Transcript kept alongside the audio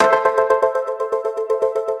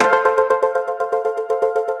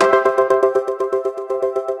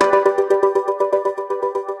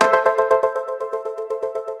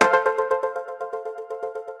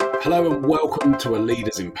Welcome to A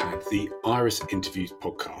Leader's Impact, the Iris Interviews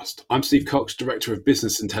podcast. I'm Steve Cox, Director of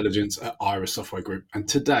Business Intelligence at Iris Software Group, and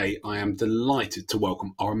today I am delighted to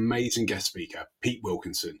welcome our amazing guest speaker, Pete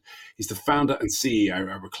Wilkinson. He's the founder and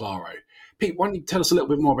CEO at Reclaro. Pete, why don't you tell us a little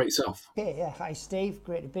bit more about yourself? Hi Steve,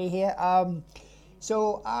 great to be here.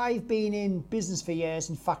 So I've been in business for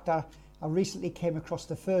years. In fact, I recently came across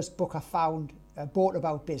the first book I found bought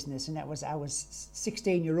about business, and I was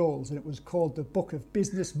 16-year-old, and it was called The Book of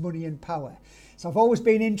Business, Money and Power. So I've always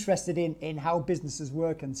been interested in how businesses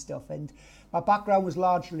work and stuff, and my background was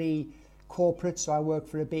largely corporate, so I worked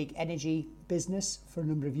for a big energy business for a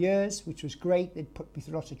number of years, which was great. It put me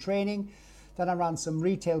through lots of training. Then I ran some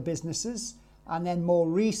retail businesses, and then more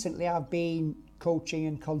recently I've been coaching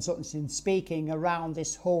and consultancy and speaking around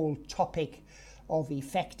this whole topic of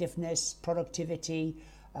effectiveness, productivity,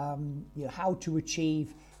 how to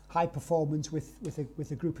achieve high performance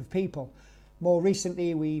with a group of people. More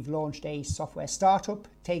recently, we've launched a software startup,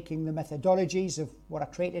 taking the methodologies of what I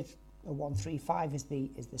created. A 135 is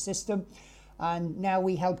the system, and now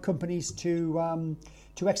we help companies to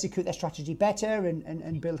execute their strategy better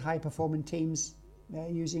and build high performing teams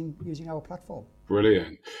using our platform.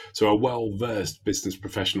 Brilliant. So a well-versed business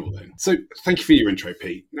professional then. So thank you for your intro,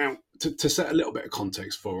 Pete. Now, to set a little bit of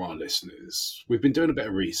context for our listeners, we've been doing a bit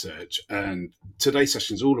of research, and today's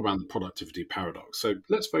session is all around the productivity paradox. So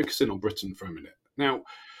let's focus in on Britain for a minute. Now,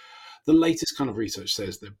 the latest kind of research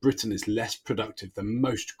says that Britain is less productive than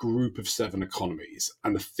most group of 7 economies,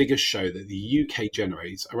 and the figures show that the UK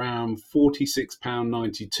generates around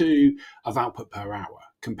 £46.92 of output per hour,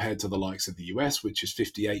 compared to the likes of the US, which is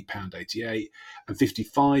 £58.88 and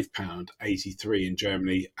 £55.83 in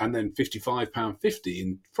Germany, and then £55.50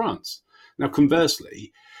 in France. Now,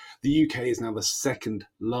 conversely, the UK is now the second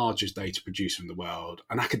largest data producer in the world,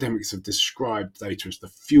 and academics have described data as the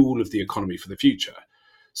fuel of the economy for the future.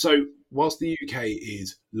 So whilst the UK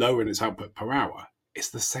is lower in its output per hour,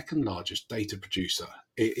 it's the second largest data producer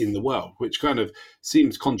in the world, which kind of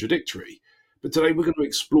seems contradictory. But today we're going to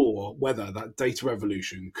explore whether that data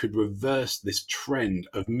revolution could reverse this trend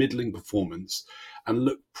of middling performance and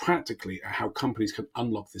look practically at how companies can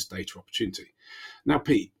unlock this data opportunity. Now,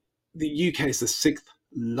 Pete, the UK is the 6th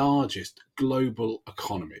largest global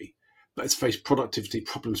economy, but it's faced productivity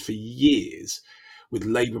problems for years, with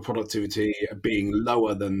labour productivity being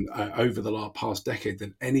lower than over the past decade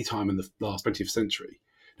than any time in the last 20th century.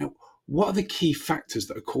 Now, what are the key factors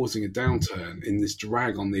that are causing a downturn in this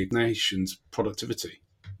drag on the nation's productivity?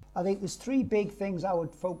 I think there's 3 big things I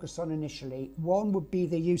would focus on initially. One would be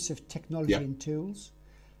the use of technology and tools,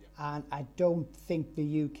 and I don't think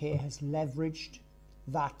the UK has leveraged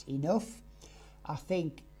that enough. I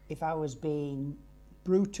think, if I was being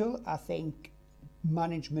brutal, I think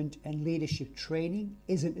management and leadership training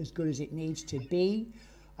isn't as good as it needs to be,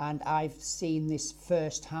 and I've seen this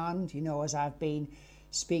firsthand, as I've been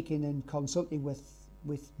speaking and consulting with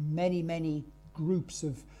many groups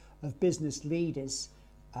of business leaders.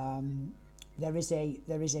 There is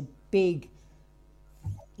a big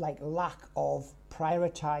lack of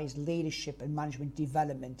prioritized leadership and management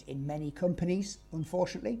development in many companies,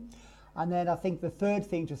 unfortunately. And then I think the third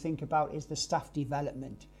thing to think about is the staff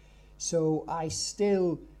development. So I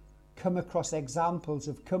still come across examples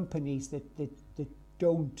of companies that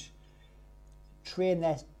don't train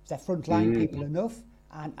their frontline people enough.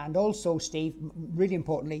 And also, Steve, really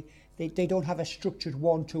importantly, they don't have a structured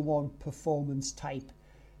one-to-one performance type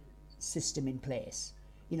system in place.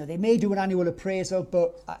 They may do an annual appraisal,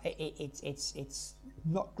 but it's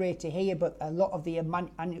not great to hear, but a lot of the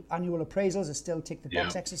annual appraisals are still tick the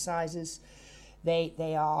box exercises.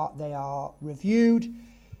 They are reviewed,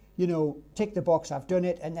 tick the box, I've done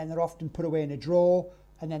it, and then they're often put away in a drawer,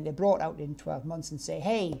 and then they're brought out in 12 months and say,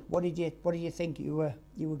 hey, what did you think you were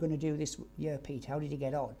going to do this year, Pete? How did you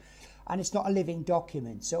get on? And it's not a living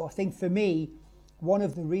document. So I think for me, one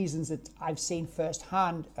of the reasons that I've seen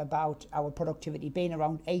firsthand about our productivity being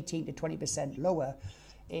around 18 to 20% lower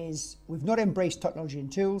is we've not embraced technology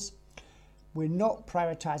and tools, we're not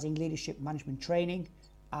prioritizing leadership management training,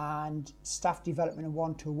 and staff development and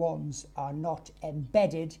one-to-ones are not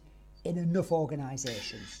embedded in enough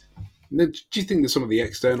organizations. Now, do you think that some of the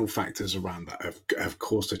external factors around that have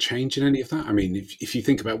caused a change in any of that? I mean, if you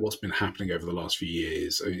think about what's been happening over the last few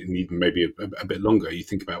years, and even maybe a bit longer, you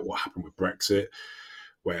think about what happened with Brexit,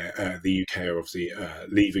 where the UK are obviously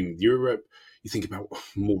leaving Europe. You think about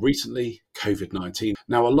more recently, COVID-19.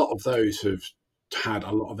 Now, a lot of those have had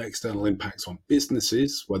a lot of external impacts on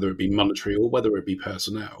businesses, whether it be monetary or whether it be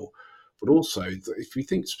personnel. But also, if we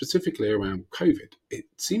think specifically around COVID, it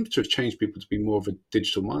seems to have changed people to be more of a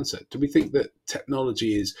digital mindset. Do we think that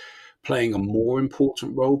technology is playing a more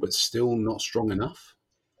important role, but still not strong enough?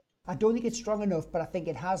 I don't think it's strong enough, but I think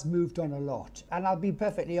it has moved on a lot. And I'll be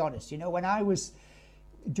perfectly honest, when I was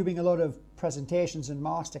doing a lot of presentations and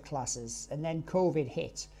master classes and then COVID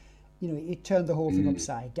hit, it turned the whole thing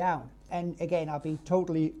upside down. And again, I'll be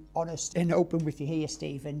totally honest and open with you here,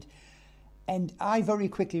 Steve. And I very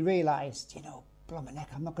quickly realised, blimey neck,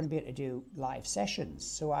 I'm not going to be able to do live sessions.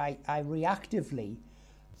 So I reactively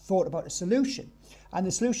thought about a solution. And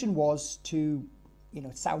the solution was to,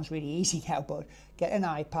 it sounds really easy now, but get an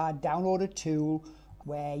iPad, download a tool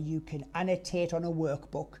where you can annotate on a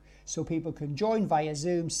workbook so people can join via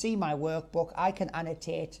Zoom, see my workbook. I can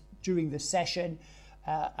annotate during the session.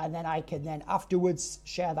 And then I can then afterwards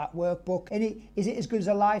share that workbook. And is it as good as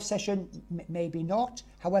a live session? Maybe not.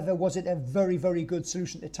 However, was it a very, very good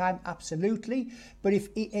solution at the time? Absolutely. But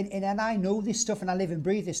and I know this stuff and I live and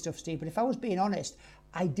breathe this stuff, Steve, but if I was being honest,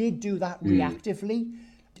 I did do that reactively.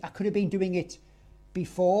 I could have been doing it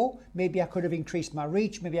before. Maybe I could have increased my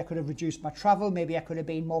reach. Maybe I could have reduced my travel. Maybe I could have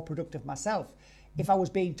been more productive myself if I was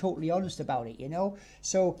being totally honest about it,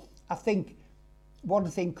 So I think one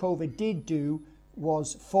thing COVID did do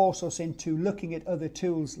was force us into looking at other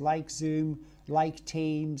tools like Zoom, like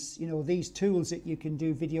Teams, these tools that you can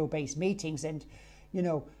do video-based meetings. And,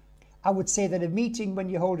 I would say that a meeting when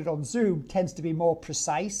you hold it on Zoom tends to be more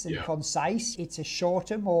precise and concise. It's a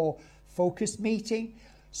shorter, more focused meeting.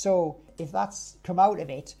 So if that's come out of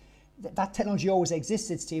it, that technology always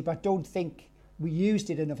existed, Steve, but I don't think we used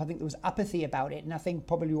it enough. I think there was apathy about it. And I think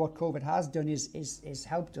probably what COVID has done is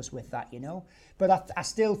helped us with that, But I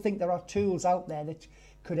still think there are tools out there that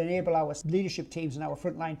could enable our leadership teams and our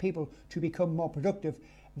frontline people to become more productive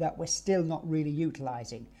that we're still not really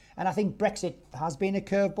utilising. And I think Brexit has been a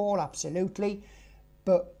curveball, absolutely.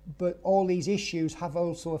 But all these issues have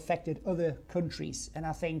also affected other countries. And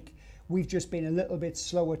I think we've just been a little bit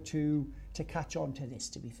slower to catch on to this,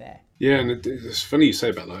 to be fair. Yeah, and it's funny you say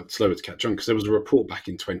about that, slower to catch on, because there was a report back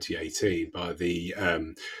in 2018 by the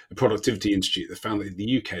Productivity Institute that found that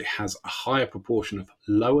the UK has a higher proportion of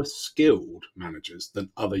lower skilled managers than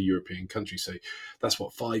other European countries. So that's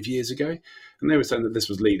 5 years ago? And they were saying that this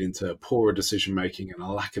was leading to poorer decision making and a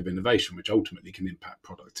lack of innovation, which ultimately can impact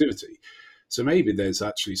productivity. So maybe there's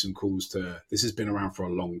actually some calls to, this has been around for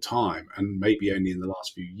a long time, and maybe only in the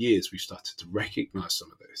last few years we've started to recognise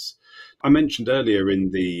some of this. I mentioned earlier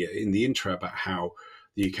in the intro about how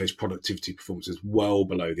the UK's productivity performance is well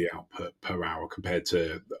below the output per hour compared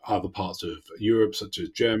to other parts of Europe, such as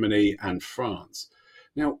Germany and France.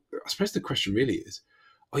 Now, I suppose the question really is,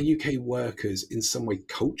 are UK workers in some way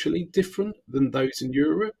culturally different than those in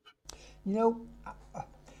Europe?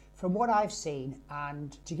 From what I've seen,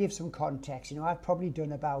 and to give some context, I've probably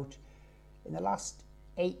done about, in the last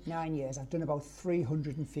 8-9 years, I've done about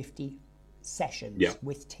 350 sessions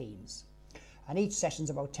with teams. And each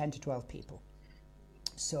session's about 10 to 12 people.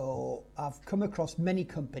 So I've come across many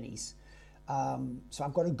companies. So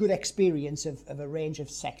I've got a good experience of a range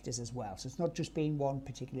of sectors as well. So it's not just being one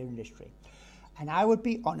particular industry. And I would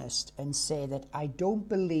be honest and say that I don't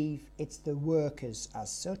believe it's the workers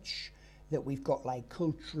as such that we've got like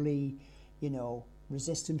culturally,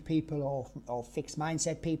 resistant people or fixed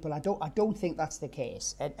mindset people. I don't think that's the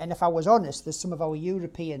case. And if I was honest, there's some of our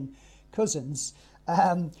European cousins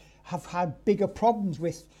have had bigger problems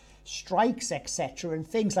with strikes, etc., and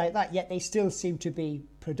things like that, yet they still seem to be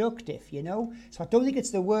productive, So I don't think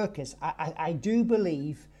it's the workers. I do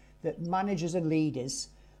believe that managers and leaders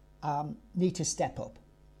need to step up.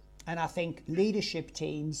 And I think leadership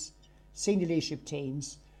teams, senior leadership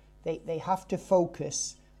teams, they have to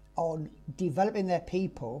focus on developing their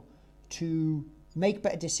people to make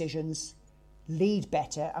better decisions, lead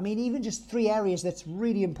better. I mean, even just 3 areas that's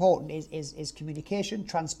really important is communication,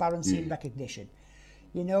 transparency, and recognition.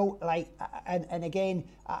 And again,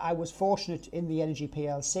 I was fortunate in the Energy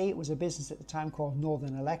PLC. It was a business at the time called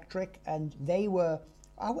Northern Electric, and they were,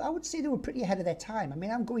 I would say they were pretty ahead of their time. I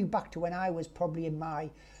mean, I'm going back to when I was probably in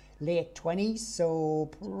my late 20s,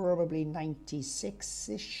 so probably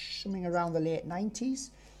 96-ish, something around the late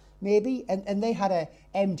 90s, maybe. And they had a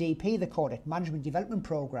MDP, they called it, Management Development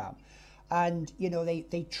Program. And,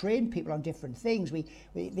 they trained people on different things.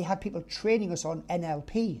 They had people training us on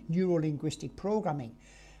NLP, Neuro-Linguistic Programming.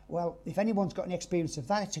 Well, if anyone's got any experience of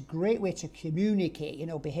that, it's a great way to communicate,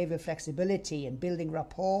 behavioural flexibility and building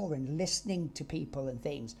rapport and listening to people and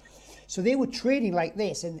things. So they were training like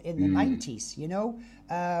this in the 90s,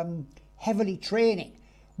 heavily training,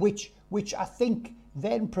 which I think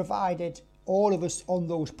then provided all of us on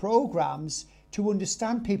those programs to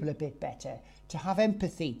understand people a bit better, to have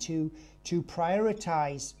empathy, to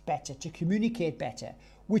prioritise better, to communicate better,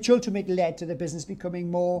 which ultimately led to the business becoming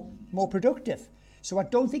more productive. So I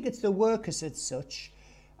don't think it's the workers as such.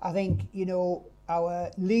 I think,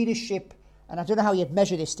 our leadership, and I don't know how you'd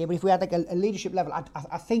measure this, Steve, but if we had like a leadership level,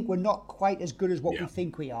 I think we're not quite as good as what we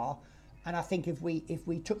think we are. And I think if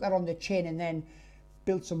we took that on the chin and then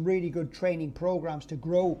built some really good training programs to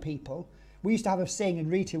grow people. We used to have a saying in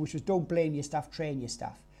retail, which was don't blame your staff, train your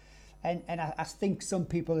staff. And I think some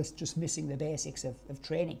people are just missing the basics of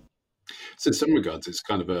training. So in some regards, it's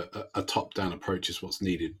kind of a top-down approach is what's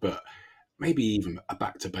needed, but maybe even a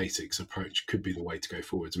back-to-basics approach could be the way to go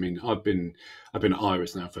forwards. I mean, I've been at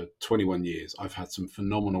Iris now for 21 years. I've had some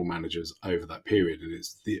phenomenal managers over that period, and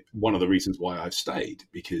it's one of the reasons why I've stayed,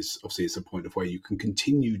 because obviously it's a point of where you can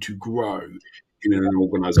continue to grow in an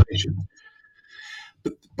organisation.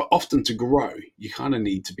 But often to grow, you kind of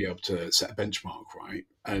need to be able to set a benchmark, right?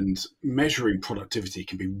 And measuring productivity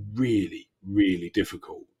can be really, really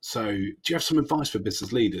difficult. So do you have some advice for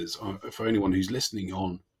business leaders, or for anyone who's listening,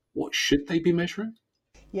 on what should they be measuring?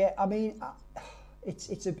 Yeah, I mean, it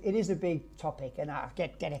is a big topic, and I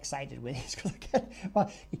get excited with it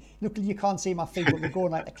because look, you can't see my feet, but we're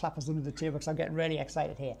going like the clappers under the table because I'm getting really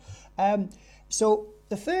excited here. So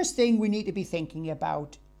the first thing we need to be thinking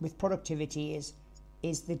about with productivity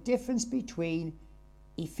is the difference between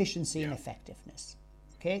efficiency and effectiveness.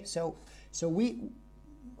 Okay, so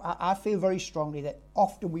I feel very strongly that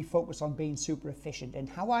often we focus on being super efficient, and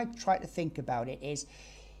how I try to think about it is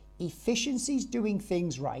efficiency is doing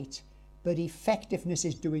things right, but effectiveness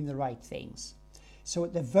is doing the right things. So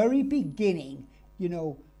at the very beginning,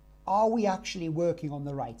 are we actually working on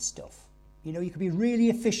the right stuff? You could be really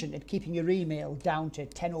efficient at keeping your email down to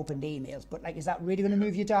 10 opened emails, but is that really going to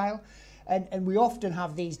move your dial? And we often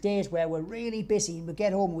have these days where we're really busy and we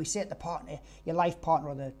get home and we say to the partner, your life partner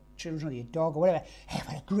or the children or your dog or whatever, hey, I've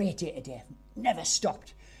had a great day today, never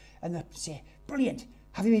stopped. And they say, brilliant,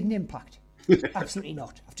 have you made an impact? Absolutely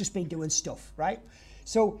not. I've just been doing stuff, right?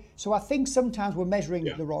 So I think sometimes we're measuring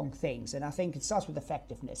the wrong things, and I think it starts with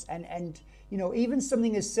effectiveness. And even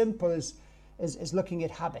something as simple as looking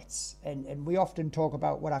at habits, and we often talk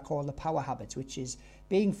about what I call the power habits, which is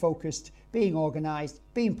being focused, being organized,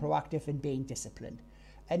 being proactive, and being disciplined.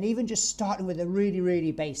 And even just starting with the really,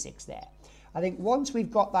 really basics there. I think once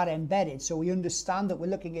we've got that embedded, so we understand that we're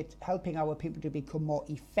looking at helping our people to become more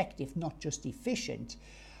effective, not just efficient,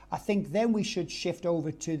 I think then we should shift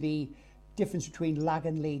over to the difference between lag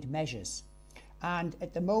and lead measures. And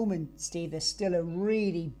at the moment, Steve, there's still a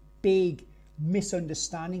really big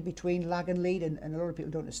misunderstanding between lag and lead, and a lot of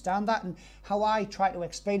people don't understand that. And how I try to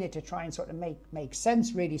explain it to try and sort of make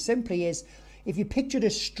sense really simply is, if you pictured a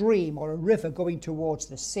stream or a river going towards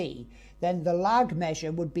the sea, then the lag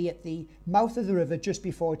measure would be at the mouth of the river just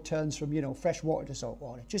before it turns from fresh water to salt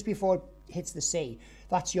water, just before it hits the sea.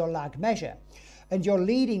 That's your lag measure. And your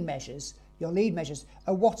lead measures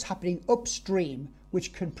are what's happening upstream,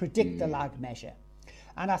 which can predict the lag measure.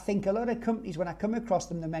 And I think a lot of companies, when I come across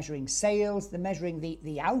them, they're measuring sales, they're measuring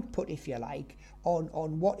the output, if you like,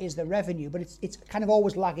 on what is the revenue, but it's kind of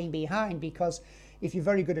always lagging behind, because if you're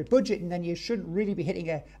very good at budgeting, then you shouldn't really be hitting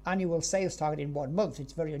an annual sales target in 1 month.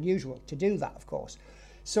 It's very unusual to do that, of course.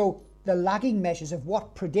 So the lagging measures of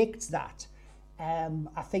what predicts that,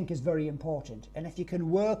 I think is very important. And if you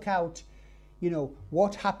can work out,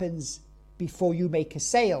 what happens before you make a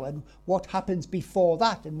sale, and what happens before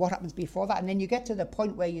that, and what happens before that, and then you get to the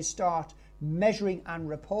point where you start measuring and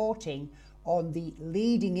reporting on the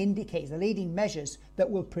leading indicators, the leading measures that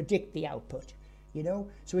will predict the output.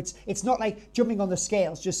 So it's not like jumping on the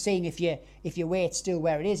scales, just seeing if your weight's still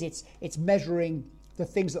where it is. It's measuring the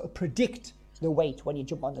things that will predict the weight when you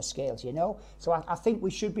jump on the scales. So I think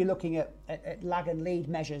we should be looking at lag and lead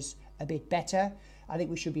measures a bit better. I think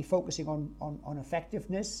we should be focusing on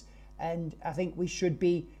effectiveness, and I think we should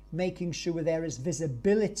be making sure there is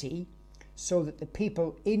visibility so that the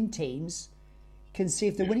people in teams can see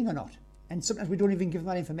if they're winning or not. And sometimes we don't even give them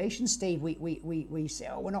that information, Steve. We say,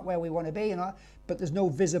 oh, we're not where we want to be, but there's no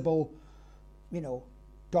visible,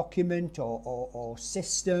 document or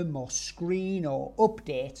system or screen or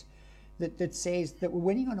update that says that we're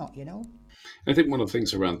winning or not, I think one of the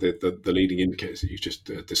things around the leading indicators that you've just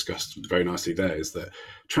discussed very nicely there is that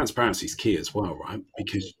transparency is key as well, right?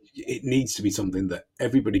 Because it needs to be something that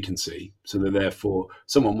everybody can see, so that therefore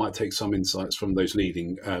someone might take some insights from those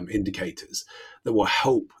leading indicators that will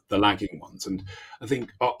help the lagging ones. And I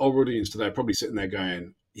think our audience today are probably sitting there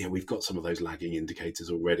going, yeah, we've got some of those lagging indicators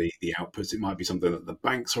already, the outputs. It might be something that the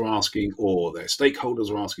banks are asking or their stakeholders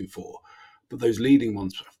are asking for. But those leading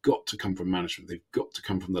ones have got to come from management. They've got to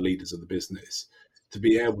come from the leaders of the business to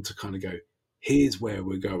be able to kind of go, here's where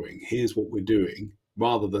we're going, here's what we're doing,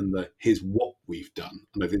 rather than the here's what we've done.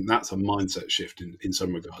 And I think that's a mindset shift in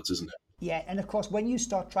some regards, isn't it? Yeah, and of course, when you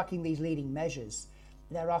start tracking these leading measures,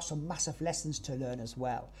 there are some massive lessons to learn as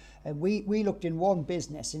well. And we looked in one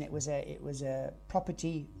business, and it was a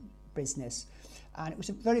property business, and it was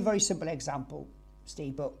a very, very simple example,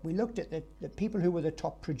 Steve. But we looked at the people who were the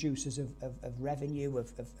top producers of revenue,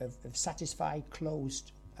 of satisfied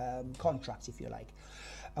closed contracts, if you like.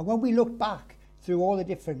 And when we looked back through all the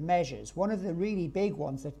different measures, one of the really big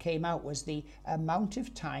ones that came out was the amount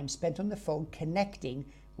of time spent on the phone connecting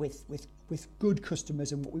with good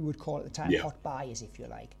customers and what we would call at the time hot buyers, if you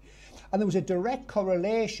like. And there was a direct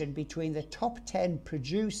correlation between the top 10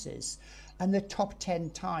 producers and the top 10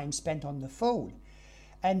 times spent on the phone.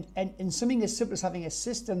 And something as simple as having a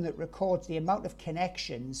system that records the amount of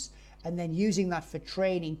connections and then using that for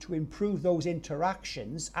training to improve those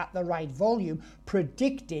interactions at the right volume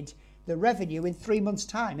predicted the revenue in 3 months'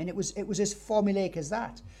 time. And it was as formulaic as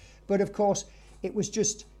that. But of course, it was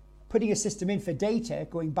just putting a system in for data,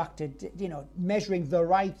 going back to, measuring the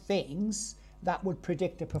right things that would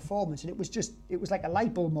predict the performance. And it was like a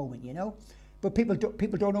light bulb moment, But people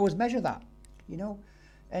don't always measure that,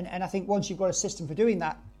 And I think once you've got a system for doing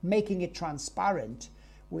that, making it transparent.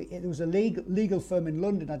 There was a legal firm in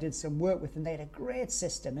London I did some work with, and they had a great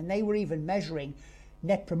system, and they were even measuring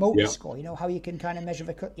net promoter score. How you can kind of measure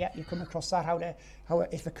you come across that, how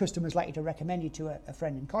if a customer's likely to recommend you to a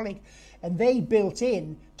friend and colleague. And they built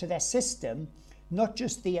in to their system not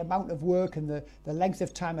just the amount of work and the length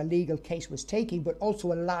of time a legal case was taking, but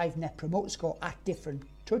also a live net promoter score at different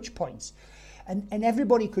touch points. And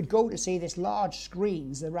everybody could go to see this large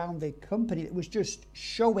screens around the company that was just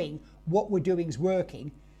showing what we're doing is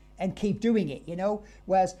working and keep doing it,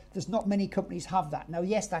 whereas there's not many companies have that. Now,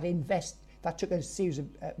 yes, that took a serious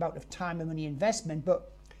amount of time and money investment,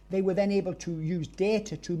 but they were then able to use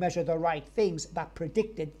data to measure the right things that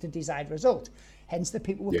predicted the desired result. Hence, the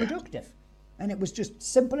people were productive. And it was just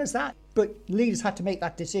simple as that. But leaders had to make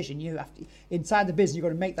that decision. Inside the business, you've got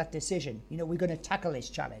to make that decision. We're going to tackle this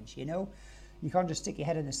challenge, You can't just stick your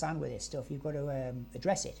head in the sand with this stuff. You've got to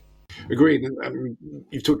address it. Agreed.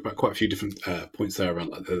 You've talked about quite a few different points there around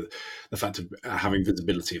like the fact of having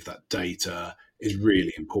visibility of that data is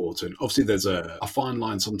really important. Obviously, there's a fine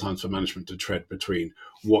line sometimes for management to tread between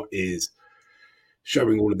what is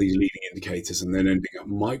showing all of these leading indicators and then ending up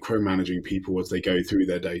micromanaging people as they go through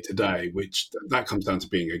their day to day, which that comes down to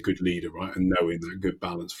being a good leader, right? And knowing that good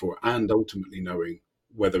balance for it, and ultimately knowing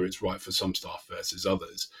whether it's right for some staff versus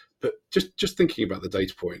others. But just thinking about the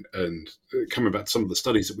data point and coming back to some of the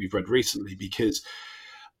studies that we've read recently, because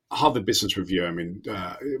Harvard Business Review,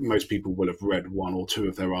 most people will have read one or two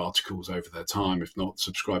of their articles over their time, if not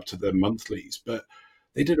subscribed to their monthlies. But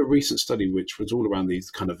they did a recent study which was all around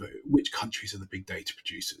these kind of which countries are the big data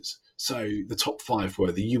producers. So the top 5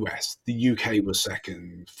 were the US, the UK was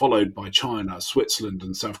second, followed by China, Switzerland,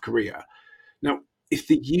 and South Korea. Now, if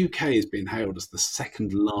the UK is being hailed as the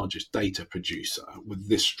second largest data producer with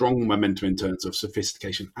this strong momentum in terms of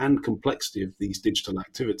sophistication and complexity of these digital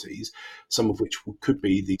activities, some of which could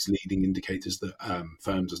be these leading indicators that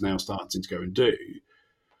firms are now starting to go and do,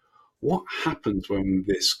 what happens when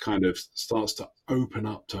this kind of starts to open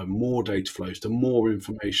up to more data flows, to more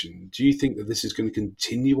information? Do you think that this is going to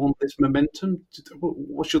continue on this momentum?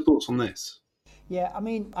 What's your thoughts on this? Yeah,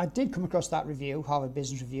 I did come across that review, Harvard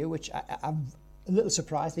Business Review, which I'm a little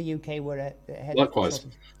surprised the UK were ahead of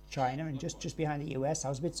China and just behind the US. I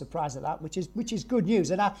was a bit surprised at that, which is good news.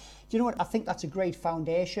 And do you know what? I think that's a great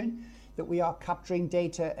foundation that we are capturing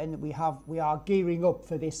data and we are gearing up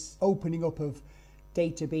for this opening up of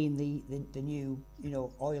data being the new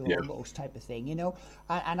oil almost type of thing,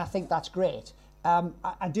 and I think that's great.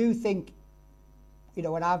 I do think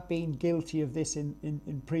and I've been guilty of this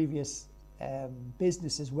in previous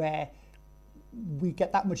businesses where we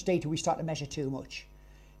get that much data, we start to measure too much.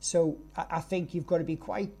 So I think you've got to be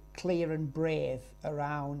quite clear and brave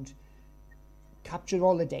around capture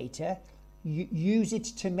all the data, use it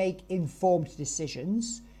to make informed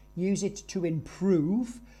decisions, use it to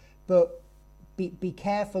improve, but be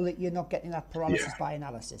careful that you're not getting that paralysis by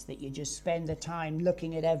analysis, that you just spend the time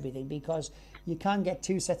looking at everything, because you can get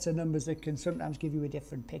two sets of numbers that can sometimes give you a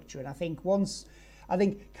different picture. And I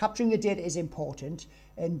think capturing the data is important.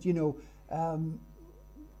 And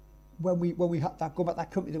when we had that, go back that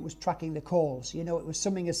company that was tracking the calls, it was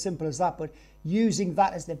something as simple as that, but using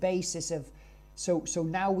that as the basis of so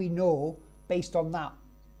now we know based on that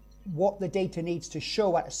what the data needs to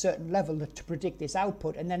show at a certain level to predict this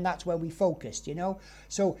output, and then that's where we focused,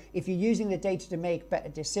 So if you're using the data to make better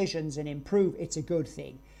decisions and improve, it's a good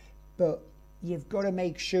thing. But you've got to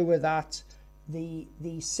make sure that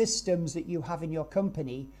the systems that you have in your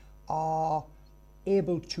company are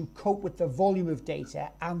able to cope with the volume of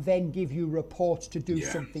data and then give you reports to do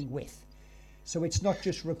something with. So it's not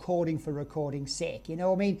just recording for recording's sake.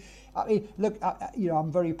 Look,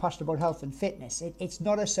 I'm very passionate about health and fitness. It's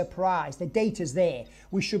not a surprise. The data's there.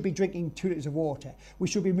 We should be drinking 2 liters of water. We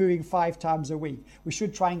should be moving 5 times a week. We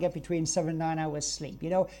should try and get between 7 and 9 hours sleep.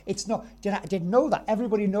 It's not, I didn't know that.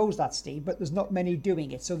 Everybody knows that, Steve, but there's not many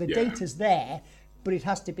doing it. So the data's there, but it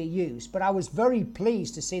has to be used. But I was very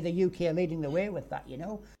pleased to see the UK leading the way with that,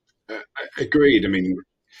 Agreed. I mean,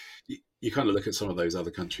 you kind of look at some of those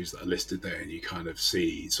other countries that are listed there and you kind of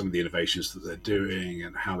see some of the innovations that they're doing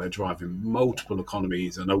and how they're driving multiple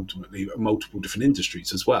economies and ultimately multiple different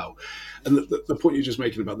industries as well. And the point you're just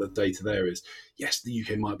making about the data there is, yes, the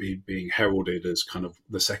UK might be being heralded as kind of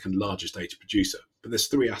the second largest data producer, but there's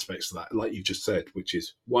 3 aspects to that, like you just said, which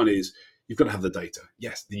is, one is you've got to have the data.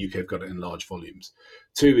 Yes, the UK have got it in large volumes.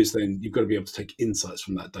 2 is then you've got to be able to take insights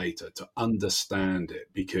from that data to understand it,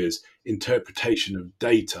 because interpretation of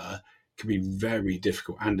data can be very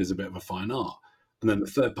difficult and is a bit of a fine art. And then the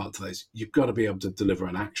third part to that is you've got to be able to deliver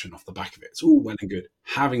an action off the back of it. It's all well and good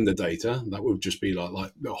having the data. That would just be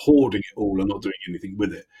like hoarding it all and not doing anything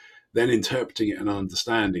with it. Then interpreting it and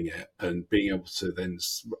understanding it and being able to then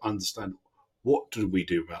understand, what do we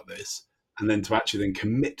do about this? And then to actually then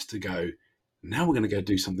commit to go, now we're going to go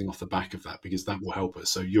do something off the back of that, because that will help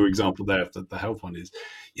us. So your example there, the health one is,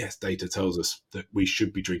 yes, data tells us that we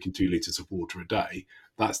should be drinking 2 litres of water a day.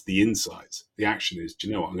 That's the insights. The action is, do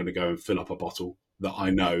you know what? I'm going to go and fill up a bottle that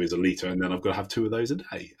I know is a litre, and then I've got to have 2 of those a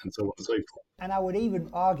day, and so on and so forth. And I would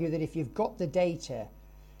even argue that if you've got the data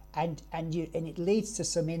and it leads to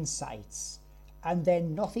some insights, and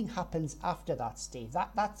then nothing happens after that, Steve,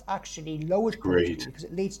 that's actually lowers productivity, because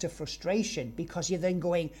it leads to frustration, because you're then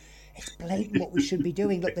going, it's blatant what we should be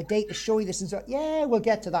doing. Look, the data show you this, and so, yeah, we'll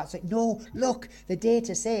get to that. It's like, no, look, the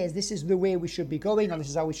data says this is the way we should be going, or this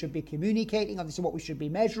is how we should be communicating, or this is what we should be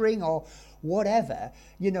measuring, or whatever,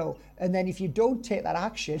 And then if you don't take that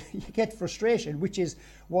action, you get frustration, which is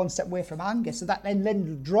one step away from anger. So that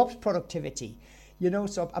then drops productivity.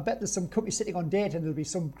 So I bet there's some companies sitting on data, and there'll be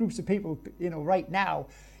some groups of people, right now,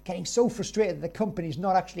 getting so frustrated that the company's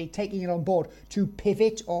not actually taking it on board to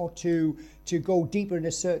pivot or to go deeper in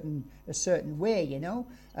a certain way.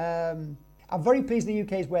 I'm very pleased the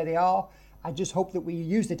UK is where they are. I just hope that we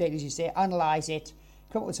use the data, as you say, analyse it,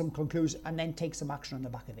 come up with some conclusions, and then take some action on the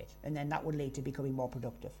back of it, and then that would lead to becoming more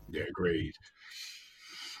productive. Yeah, agreed.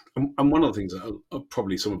 And one of the things that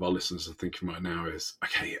probably some of our listeners are thinking right now is,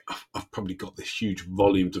 okay, I've probably got this huge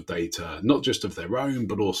volumes of data, not just of their own,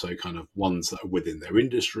 but also kind of ones that are within their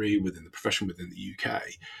industry, within the profession, within the UK.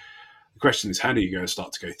 The question is, how do you go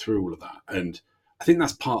start to go through all of that? And I think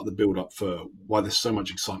that's part of the build-up for why there's so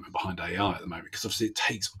much excitement behind AI at the moment, because obviously it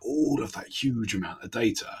takes all of that huge amount of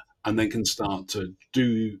data and then can start to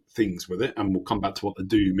do things with it. And we'll come back to what the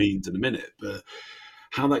do means in a minute. But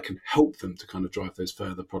how that can help them to kind of drive those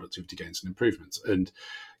further productivity gains and improvements. And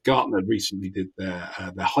Gartner recently did their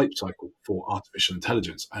hype cycle for artificial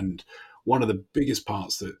intelligence. And one of the biggest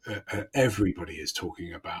parts that everybody is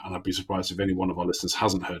talking about, and I'd be surprised if any one of our listeners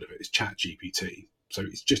hasn't heard of it, is ChatGPT. So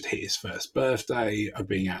it's just hit its first birthday of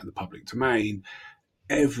being out in the public domain.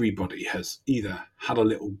 Everybody has either had a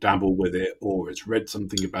little dabble with it, or has read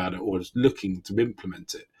something about it, or is looking to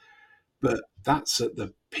implement it. But that's at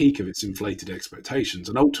the peak of its inflated expectations.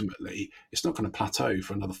 And ultimately, it's not going to plateau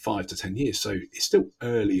for another 5 to 10 years. So it's still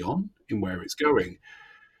early on in where it's going.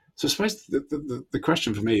 So I suppose the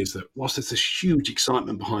question for me is that whilst there's this huge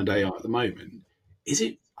excitement behind AI at the moment, is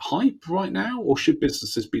it hype right now? Or should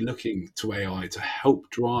businesses be looking to AI to help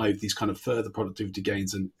drive these kind of further productivity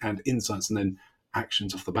gains and insights and then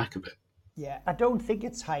actions off the back of it? Yeah, I don't think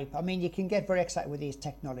it's hype. I mean, you can get very excited with these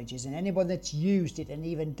technologies, and anyone that's used it and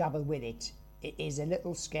even dabbled with it, it is a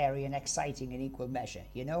little scary and exciting in equal measure,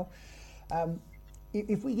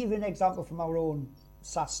 If we give an example from our own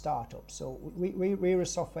SaaS startup, so we're a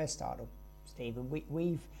software startup, Steve, and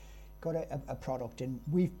we've got a product, and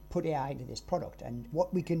we've put AI into this product, and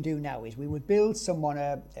what we can do now is we would build someone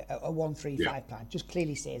a 135 plan, just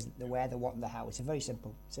clearly says the where, the what, and the how. It's a very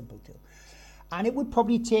simple tool. And it would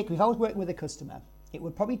probably take, if I was working with a customer, it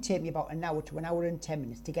would probably take me about an hour to an hour and 10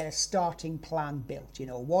 minutes to get a starting plan built.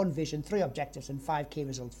 1 vision, 3 objectives, and 5 key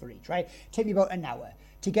results for each, right? Take me about an hour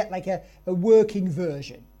to get like a working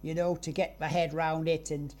version, to get my head around it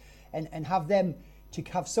and have them to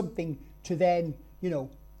have something to then,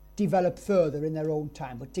 develop further in their own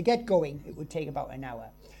time. But to get going, it would take about an hour.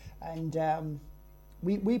 And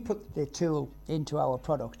we put the tool into our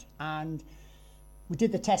product, and we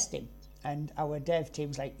did the testing. and our dev team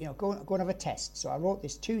was like, go and have a test. So I wrote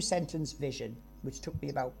this 2-sentence vision, which took me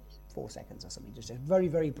about 4 seconds or something, just a very,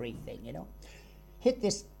 very brief thing, Hit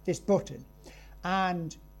this button,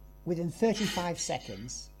 and within 35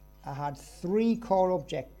 seconds, I had 3 core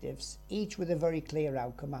objectives, each with a very clear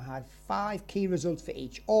outcome. I had 5 key results for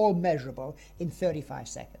each, all measurable in 35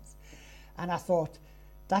 seconds. And I thought,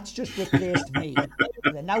 that's just replaced me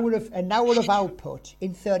with an hour of output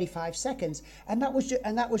in 35 seconds. And that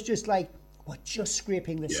was just like, we're just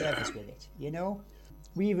scraping the surface with it,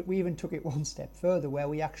 We even took it one step further, where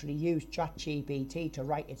we actually used ChatGPT to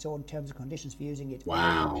write its own terms and conditions for using it.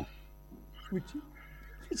 Wow. Which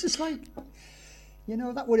it's just like,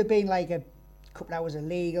 that would have been like a couple hours of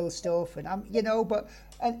legal stuff, and but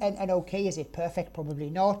okay, is it perfect? Probably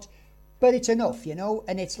not, but it's enough,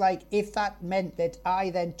 And it's like, if that meant that I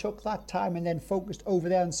then took that time and then focused over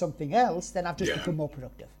there on something else, then I've just become more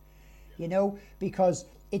productive, because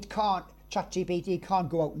ChatGPT can't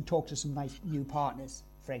go out and talk to some nice new partners,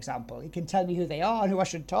 for example. It can tell me who they are and who I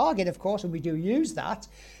should target, of course, and we do use that,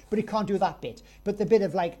 but it can't do that bit. But the bit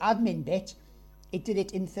of like admin bit, it did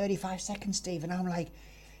it in 35 seconds, Steve, and I'm like,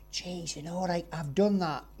 geez, I've done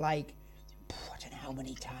that like, I don't know how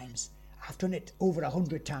many times. I've done it over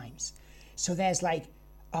 100 times. So there's like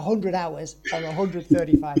 100 hours or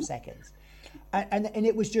 135 seconds. And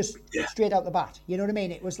it was just straight out the bat. You know what I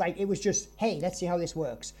mean? It was just, hey, let's see how this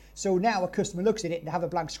works. So now a customer looks at it, they have a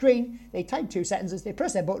blank screen, they type 2 sentences, they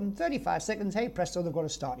press their button, 35 seconds, hey, presto, they've got a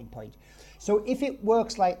starting point. So if it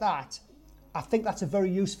works like that, I think that's a very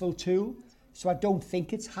useful tool. So I don't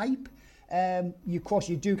think it's hype. Of course,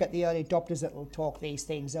 you do get the early adopters that will talk these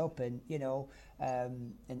things up and,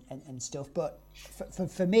 and stuff. But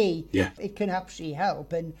for me, it can actually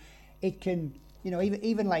help. And it can,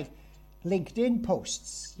 even like LinkedIn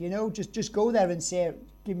posts, just go there and say,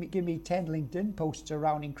 give me 10 LinkedIn posts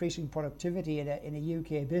around increasing productivity in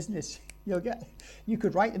a UK business. You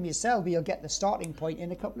could write them yourself, but you'll get the starting point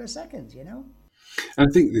in a couple of seconds, And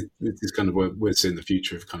I think this is kind of where we're seeing the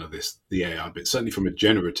future of kind of the AI bit, certainly from a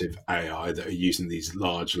generative AI that are using these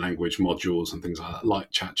large language modules and things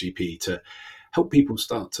like ChatGPT to help people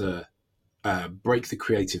start to break the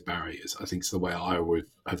creative barriers. I think it's the way I would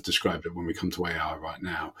have described it when we come to AI right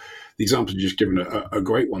now. The example you've just given are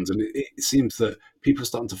great ones, and it seems that people are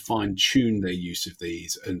starting to fine-tune their use of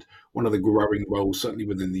these. And one of the growing roles, certainly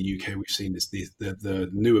within the UK, we've seen is the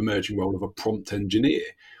new emerging role of a prompt engineer,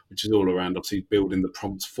 which is all around obviously building the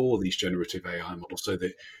prompts for these generative AI models so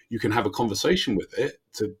that you can have a conversation with it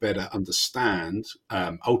to better understand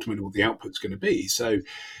ultimately what the output's going to be. So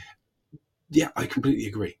yeah, I completely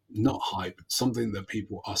agree. Not hype, something that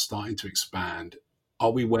people are starting to expand.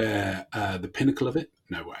 Are we where the pinnacle of it?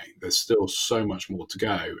 No way. There's still so much more to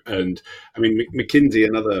go. And I mean, McKinsey,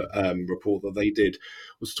 another report that they did,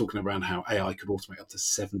 was talking around how AI could automate up to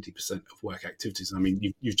 70% of work activities. And I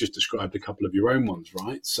mean, you've just described a couple of your own ones,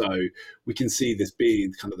 right? So we can see this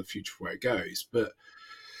being kind of the future of where it goes. But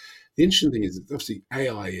the interesting thing is that obviously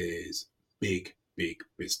AI is big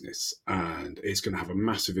business, and it's going to have a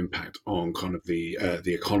massive impact on kind of the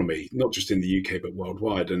economy, not just in the UK but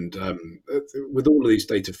worldwide. And with all of these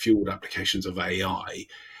data fueled applications of AI,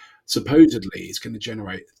 supposedly it's going to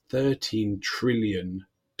generate $13 trillion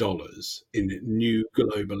in new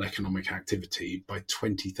global economic activity by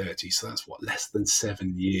 2030. So that's less than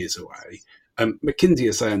 7 years away. McKinsey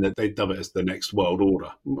are saying that they dub it as the next world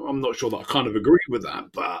order. I'm not sure that I kind of agree with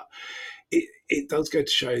that, but it does go to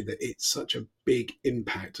show that it's such a big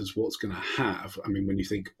impact as what's going to have. I mean, when you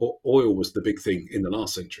think oil was the big thing in the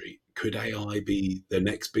last century, could AI be the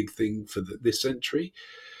next big thing for this century?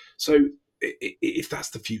 So if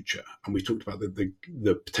that's the future, and we talked about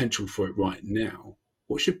the potential for it right now,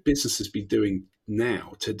 what should businesses be doing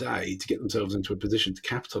now, today, to get themselves into a position to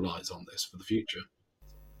capitalize on this for the future?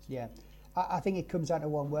 Yeah, I think it comes down to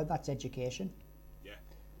one word, that's education.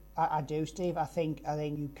 I do, Steve. I think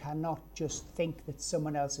you cannot just think that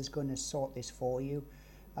someone else is going to sort this for you.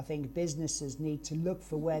 I think businesses need to look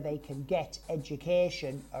for where they can get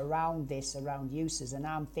education around this, around uses. And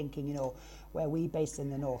I'm thinking, where we based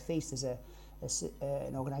in the Northeast, there's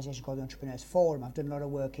an organisation called the Entrepreneurs Forum. I've done a lot of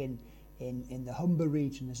work in the Humber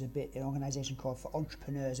region. There's an organisation called For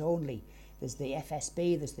Entrepreneurs Only. There's the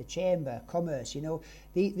FSB, there's the Chamber, Commerce.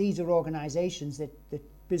 These are organisations that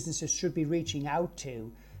businesses should be reaching out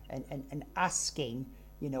to and asking,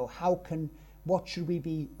 what should we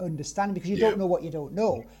be understanding? Because you don't know what you don't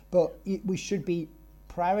know, but we should be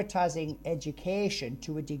prioritising education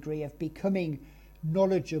to a degree of becoming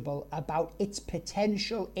knowledgeable about its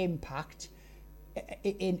potential impact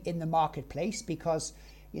in the marketplace. Because,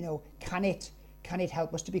 can it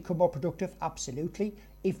help us to become more productive? Absolutely.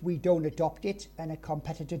 if we don't adopt it and a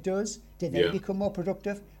competitor does, do they become more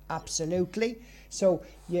productive? Absolutely. So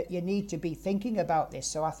you need to be thinking about this.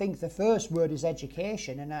 So I think the first word is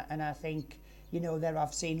education, and I think,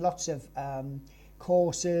 I've seen lots of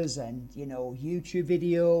courses and YouTube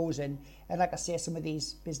videos, and like I say, some of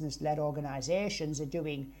these business-led organizations are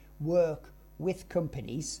doing work with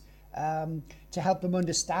companies to help them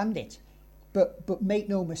understand it. But make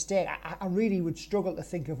no mistake, I really would struggle to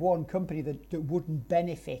think of one company that wouldn't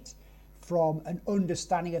benefit from an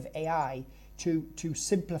understanding of AI to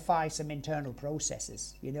simplify some internal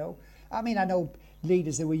processes. I mean, I know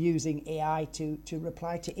leaders that were using AI to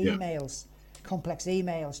reply to emails, complex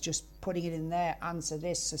emails, just putting it in there, answer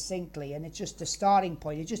this succinctly, and it's just a starting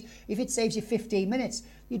point. If it saves you 15 minutes,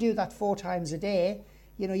 you do that 4 times a day.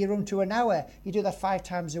 You run to an hour. You do that 5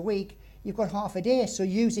 times a week. You've got half a day, so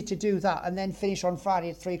use it to do that, and then finish on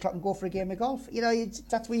Friday at 3 o'clock and go for a game of golf.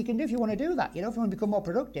 That's what you can do if you want to do that. If you want to become more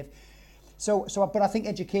productive. But I think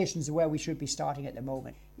education is where we should be starting at the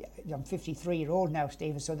moment. I'm 53-year-old now,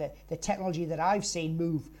 Stephen. So the technology that I've seen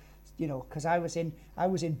move, because I was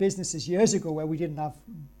in businesses years ago where we didn't have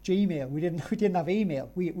Gmail, we didn't have email.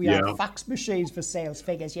 We had fax machines for sales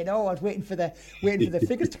figures. I was waiting for the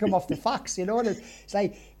figures to come off the fax. And it's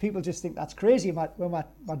like people just think that's crazy. My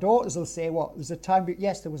daughters will say, "What? There's a time?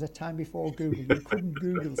 Yes, there was a time before Google. You couldn't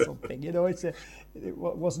Google something. It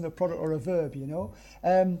wasn't a product or a verb.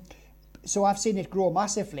 So I've seen it grow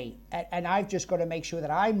massively, and I've just got to make sure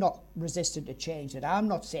that I'm not resistant to change, that I'm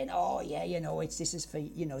not saying, this is for,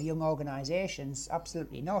 young organizations.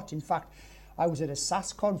 Absolutely not. In fact, I was at a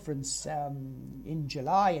SaaS conference in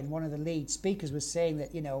July, and one of the lead speakers was saying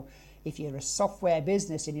that, if you're a software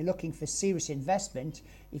business and you're looking for serious investment,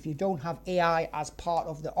 if you don't have AI as part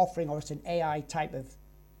of the offering, or it's an AI type of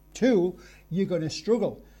tool, you're going to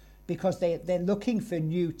struggle, because they're looking for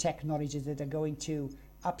new technologies that are going to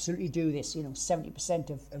absolutely do this, 70%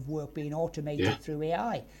 of work being automated through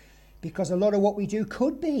AI, because a lot of what we do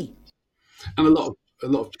could be. And a lot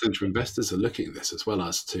of potential investors are looking at this as well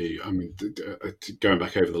as going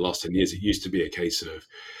back over the last 10 years, it used to be a case of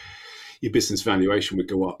your business valuation would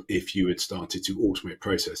go up if you had started to automate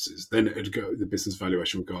processes. Then the business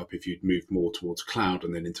valuation would go up if you'd moved more towards cloud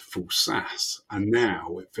and then into full SaaS. And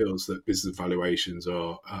now it feels that business valuations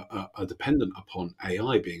are dependent upon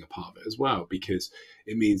AI being a part of it as well, because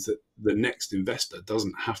it means that the next investor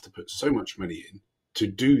doesn't have to put so much money in to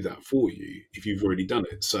do that for you if you've already done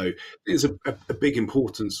it. So there's a big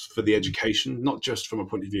importance for the education, not just from a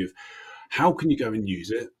point of view of how can you go and use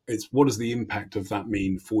it? It's what does the impact of that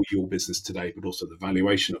mean for your business today, but also the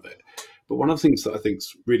valuation of it. But one of the things that I think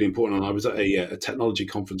is really important, and I was at a technology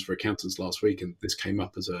conference for accountants last week, and this came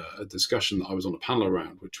up as a discussion that I was on a panel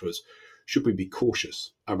around, which was, should we be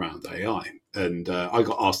cautious around AI? And I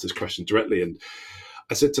got asked this question directly, and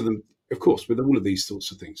I said to them, of course, with all of these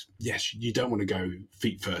sorts of things, yes, you don't want to go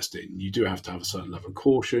feet first in. You do have to have a certain level of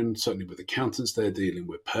caution. Certainly with accountants, they're dealing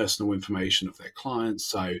with personal information of their clients.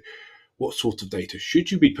 So what sort of data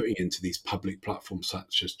should you be putting into these public platforms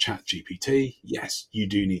such as ChatGPT? Yes, you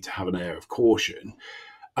do need to have an air of caution.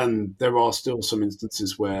 And there are still some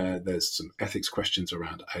instances where there's some ethics questions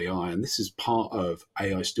around AI. And this is part of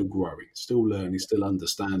AI still growing, still learning, still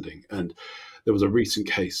understanding. And there was a recent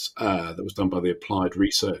case that was done by the Applied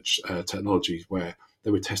Research Technologies where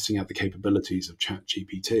they were testing out the capabilities of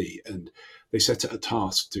ChatGPT, and they set it a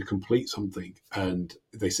task to complete something, and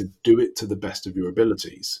they said, do it to the best of your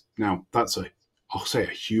abilities. Now, that's I'll say a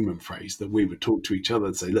human phrase that we would talk to each other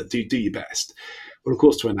and say, look, do your best. But of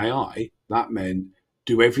course, to an AI, that meant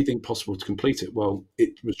do everything possible to complete it. Well,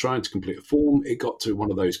 it was trying to complete a form. It got to one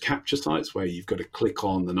of those capture sites where you've got to click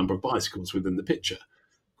on the number of bicycles within the picture.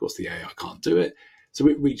 Of course, the AI can't do it. So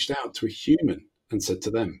it reached out to a human and said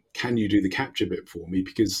to them, can you do the capture bit for me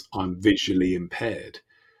because I'm visually impaired?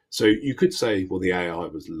 So you could say, well, the AI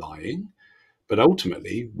was lying, but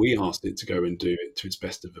ultimately we asked it to go and do it to its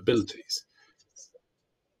best of abilities.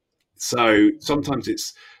 So sometimes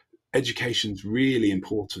education's really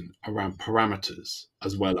important around parameters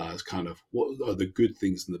as well as kind of what are the good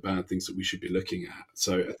things and the bad things that we should be looking at.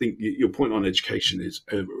 So I think your point on education is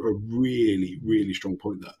a really, really strong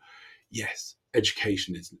point that, yes,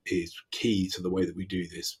 education is key to the way that we do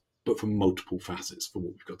this, but from multiple facets for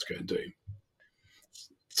what we've got to go and do.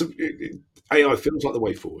 So AI feels like the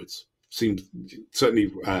way forwards. Seems certainly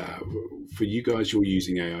for you guys, you're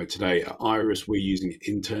using AI today. At Iris, we're using it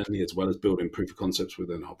internally as well as building proof of concepts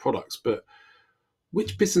within our products. But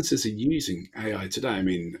which businesses are using AI today? I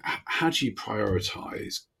mean, how do you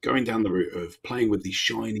prioritize going down the route of playing with these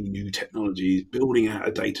shiny new technologies, building out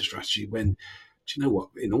a data strategy when do you know what?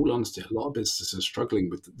 In all honesty, a lot of businesses are struggling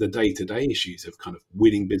with the day-to-day issues of kind of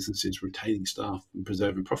winning businesses, retaining staff, and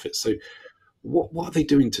preserving profits. So, what are they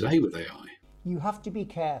doing today with AI? You have to be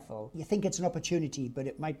careful. You think it's an opportunity, but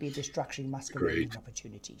it might be a distraction masquerading as an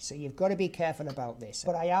opportunity. So you've got to be careful about this.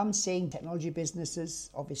 But I am seeing technology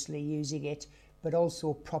businesses obviously using it, but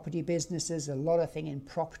also property businesses, a lot of things in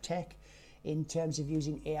prop tech in terms of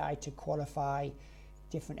using AI to qualify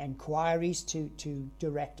different inquiries to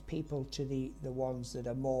direct people to the ones that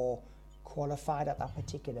are more qualified at that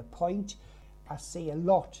particular point. I see a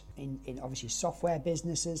lot in obviously software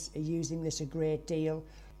businesses are using this a great deal.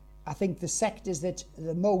 I think the sectors that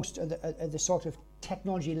the most are the sort of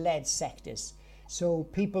technology-led sectors. So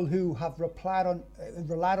people who have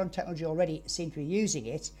relied on technology already seem to be using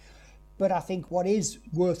it. But I think what is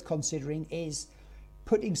worth considering is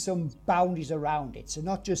putting some boundaries around it. So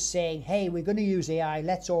not just saying, hey, we're going to use AI,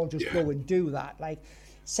 let's all just go and do that. Like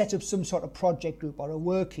set up some sort of project group or a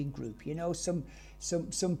working group,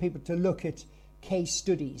 some people to look at case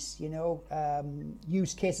studies,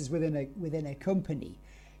 use cases within a company.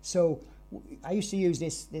 So I used to use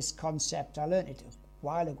this concept. I learned it a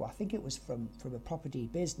while ago. I think it was from a property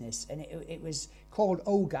business, and it was called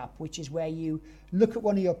OGAP, which is where you look at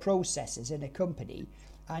one of your processes in a company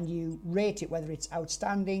and you rate it whether it's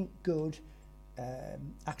outstanding, good,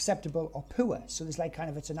 acceptable, or poor. So there's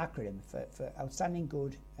it's an acronym for outstanding,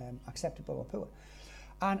 good, acceptable, or poor.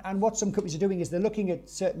 And what some companies are doing is they're looking at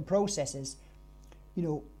certain processes,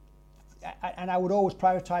 and I would always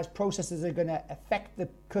prioritize processes that are going to affect the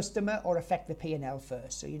customer or affect the P&L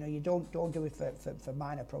first. So, you don't do it for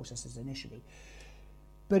minor processes initially.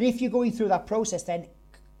 But if you're going through that process, then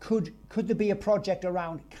could there be a project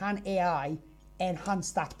around, can AI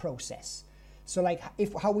enhance that process? So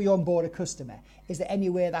how we onboard a customer, is there any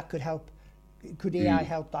way that could help? Could AI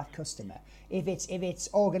help that customer? If it's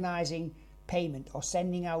organizing payment or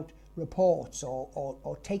sending out reports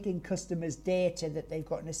or taking customers' data that they've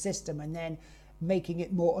got in a system and then making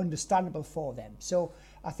it more understandable for them. So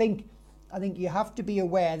I think you have to be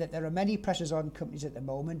aware that there are many pressures on companies at the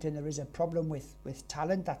moment, and there is a problem with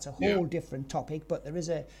talent. That's a whole different topic, but there is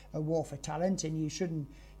a war for talent, and you shouldn't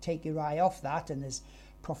take your eye off that. And there's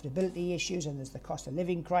profitability issues, and there's the cost of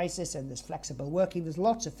living crisis, and there's flexible working. There's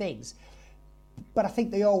lots of things, but I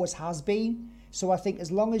think there always has been. So I think as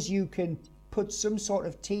long as you can put some sort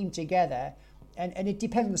of team together, and it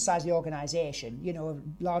depends on the size of the organisation.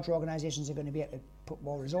 Larger organisations are going to be able to put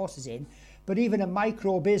more resources in, but even a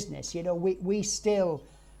micro business, we still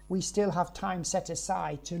have time set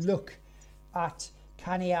aside to look at,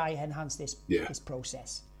 can AI enhance this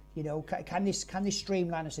process? Can this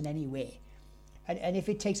streamline us in any way? And if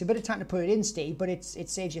it takes a bit of time to put it in, Steve, but it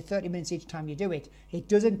saves you 30 minutes each time you do it, it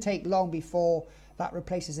doesn't take long before that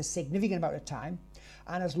replaces a significant amount of time.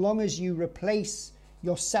 And as long as you replace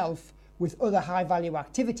yourself with other high-value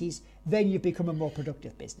activities, then you become a more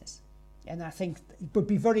productive business. And I think, but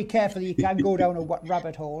be very careful, you can go down a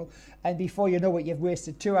rabbit hole, and before you know it, you've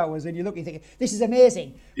wasted 2 hours, and you're looking, thinking, this is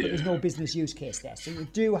amazing, but there's no business use case there. So you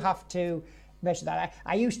do have to measure that.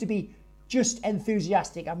 I used to be just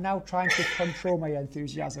enthusiastic. I'm now trying to control my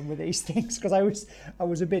enthusiasm with these things, because I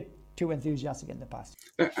was a bit too enthusiastic in the past.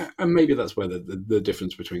 And maybe that's where the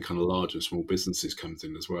difference between kind of large and small businesses comes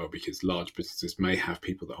in as well, because large businesses may have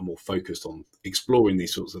people that are more focused on exploring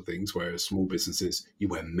these sorts of things, whereas small businesses, you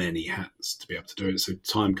wear many hats to be able to do it. So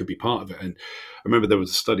time could be part of it. And I remember there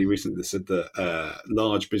was a study recently that said that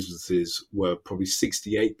large businesses were probably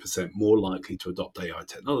 68% more likely to adopt AI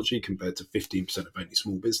technology compared to 15% of only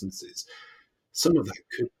small businesses. Some of that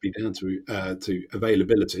could be down to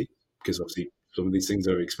availability, because obviously some of these things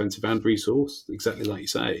are expensive and resourced, exactly like you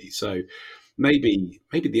say. So maybe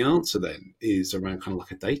the answer then is around kind of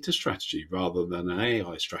like a data strategy rather than an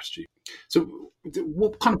AI strategy. So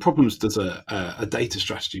what kind of problems does a data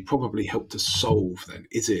strategy probably help to solve then?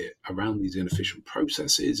 Is it around these inefficient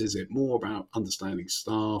processes? Is it more about understanding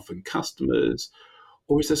staff and customers?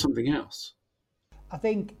 Or is there something else? I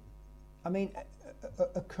mean,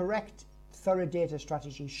 a correct thorough data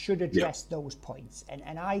strategy should address those points.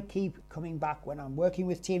 And I keep coming back when I'm working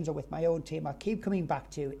with teams or with my own team, I keep coming back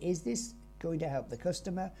to, is this going to help the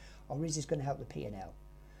customer or is this going to help the P&L?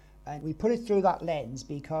 And we put it through that lens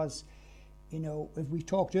because, if we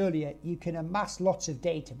talked earlier, you can amass lots of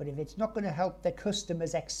data, but if it's not going to help the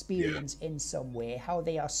customer's experience in some way, how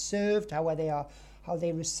they are served, how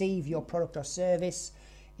they receive your product or service,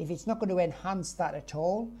 if it's not going to enhance that at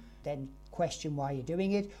all, then question why you're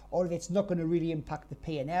doing it. Or if it's not going to really impact the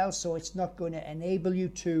P&L, so it's not going to enable you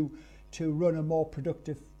to run a more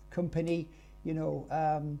productive company,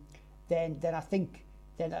 then I think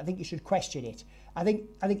then I think you should question it. I think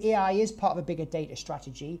AI is part of a bigger data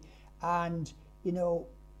strategy, and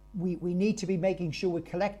we need to be making sure we're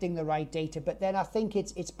collecting the right data. But then I think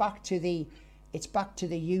it's back to the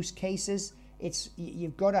use cases.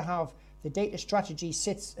 You've got to have the data strategy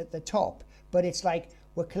sits at the top, but it's like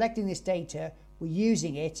we're collecting this data, we're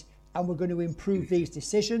using it, and we're going to improve these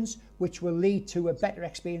decisions, which will lead to a better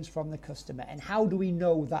experience from the customer. And how do we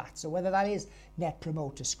know that? So whether that is Net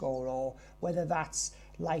Promoter Score, or whether that's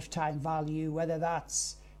lifetime value, whether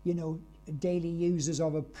that's daily users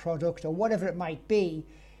of a product, or whatever it might be,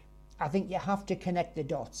 I think you have to connect the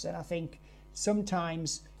dots. And I think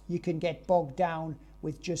sometimes you can get bogged down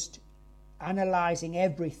with just analysing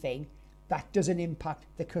everything that doesn't impact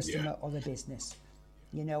the customer or the business.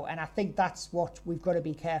 And I think that's what we've got to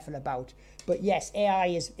be careful about. But yes,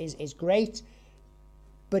 AI is great,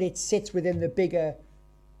 but it sits within the bigger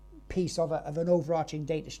piece of an overarching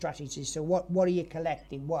data strategy. So what are you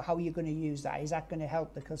collecting? How are you going to use that? Is that going to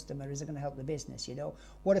help the customer? Is it going to help the business?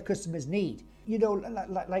 What do customers need?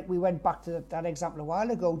 Like we went back to that example a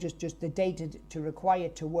while ago, just the data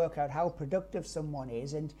required to work out how productive someone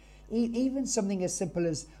is, and even something as simple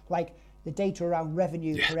as like the data around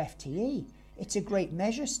revenue per FTE. It's a great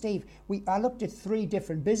measure, Steve. I looked at 3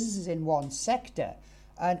 different businesses in one sector,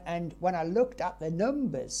 and when I looked at the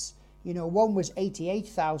numbers, one was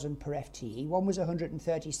 88,000 per FTE, one was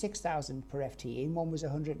 136,000 per FTE, and one was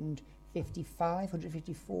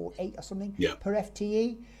 154, 8 or something per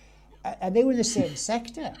FTE, and they were in the same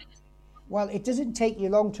sector. Well, it doesn't take you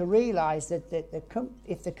long to realise that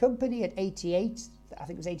if the company at 88, I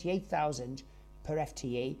think it was 88,000 per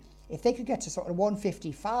FTE, if they could get to sort of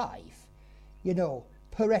 155,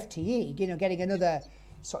 per FTE, getting another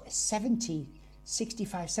sort of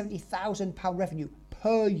 70,000 pound revenue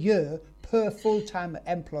per year per full-time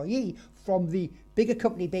employee from the bigger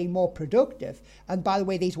company being more productive. And by the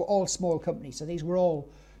way, these were all small companies, so these were all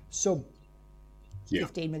sub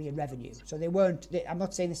 15 million revenue. So they weren't. I'm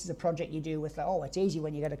not saying this is a project you do with like, it's easy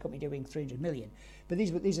when you get a company doing 300 million, but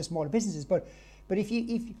these are smaller businesses. But if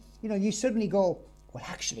you suddenly go, well,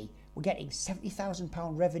 actually, we're getting 70,000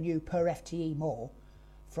 pound revenue per FTE more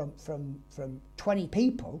from 20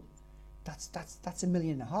 people. That's $1.5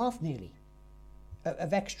 million nearly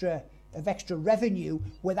of extra revenue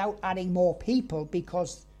without adding more people,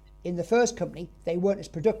 because in the first company they weren't as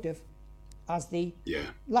productive as the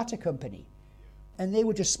latter company, and they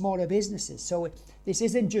were just smaller businesses. So this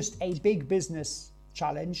isn't just a big business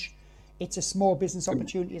challenge, it's a small business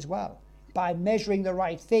opportunity as well, by measuring the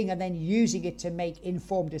right thing and then using it to make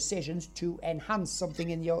informed decisions to enhance something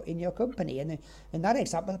in your company. And in that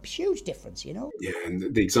example, a huge difference, Yeah,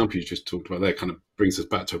 and the example you just talked about there kind of brings us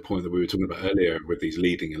back to a point that we were talking about earlier with these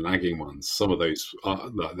leading and lagging ones. Some of those are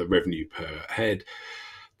like the revenue per head.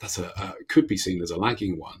 That's could be seen as a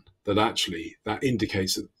lagging one. That actually that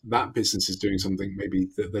indicates that business is doing something. Maybe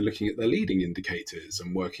that they're looking at their leading indicators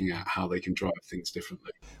and working out how they can drive things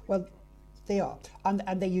differently. Well, they are, and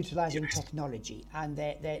they're utilising technology, and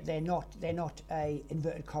they're not a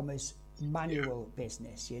inverted commas manual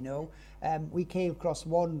business. We came across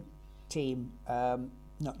one team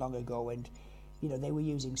not long ago, and they were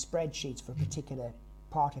using spreadsheets for a particular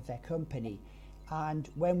part of their company, and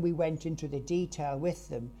when we went into the detail with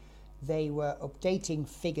them, they were updating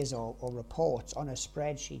figures or reports on a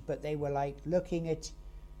spreadsheet, but they were like looking at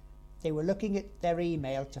their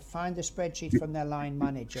email to find the spreadsheet from their line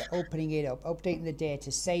manager, opening it up, updating the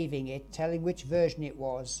data, saving it, telling which version it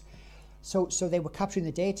was. So they were capturing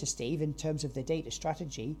the data, Steve, in terms of the data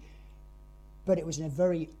strategy, but it was in a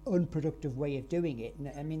very unproductive way of doing it.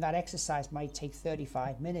 And I mean, that exercise might take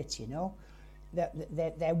 35 minutes,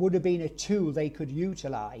 There would have been a tool they could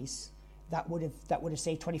utilize that would have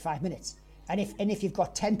saved 25 minutes. And if you've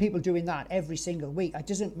got 10 people doing that every single week, it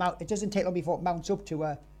doesn't take long before it mounts up to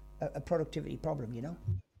a productivity problem,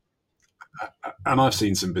 And I've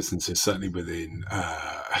seen some businesses, certainly within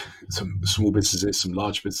some small businesses, some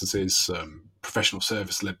large businesses, some professional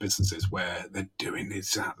service-led businesses, where they're doing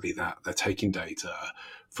exactly that. They're taking data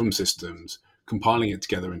from systems, compiling it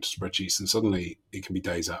together into spreadsheets, and suddenly it can be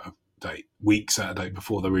days out of date, weeks out of date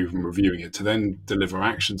before they're even reviewing it, to then deliver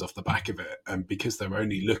actions off the back of it. And because they're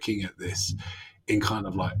only looking at this in kind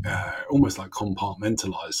of like almost like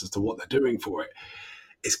compartmentalized as to what they're doing for it,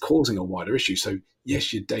 it's causing a wider issue. So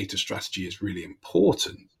yes, your data strategy is really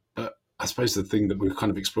important, but I suppose the thing that we're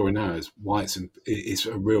kind of exploring now is why it's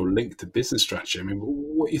a real link to business strategy. I mean,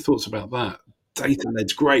 what are your thoughts about that?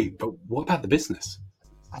 Data-led's great, but what about the business?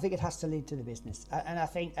 I think it has to lead to the business, and I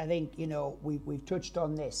think we've touched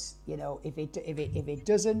on this. If it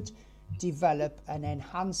doesn't develop and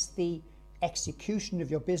enhance the execution of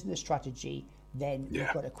your business strategy, then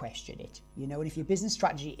you've got to question it. And if your business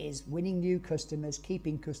strategy is winning new customers,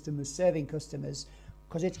 keeping customers, serving customers,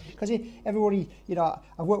 because everybody,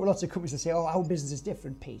 I've worked with lots of companies that say, oh, our business is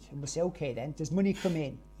different, Pete. And we'll say, okay then, does money come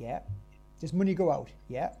in? Yeah. Does money go out?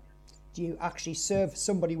 Yeah. Do you actually serve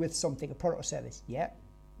somebody with something, a product or service? Yeah.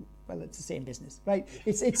 Well, it's the same business, right?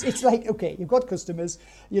 It's like, okay, you've got customers,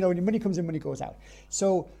 when money comes in, money goes out.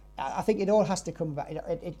 So I think it all has to come back.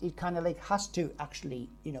 It kind of like has to actually,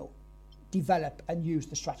 develop and use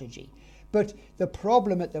the strategy. But the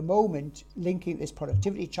problem at the moment, linking this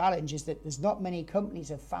productivity challenge, is that there's not many companies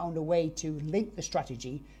have found a way to link the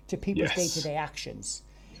strategy to people's day-to-day actions.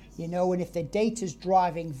 And if the data's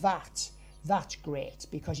driving that, that's great,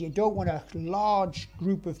 because you don't want a large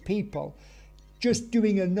group of people just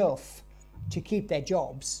doing enough to keep their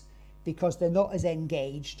jobs because they're not as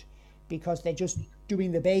engaged, because they're just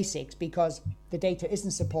doing the basics, because the data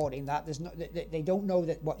isn't supporting that. They don't know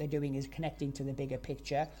that what they're doing is connecting to the bigger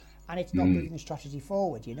picture, and it's not moving the strategy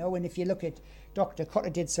forward, And if you look at Dr. Cotter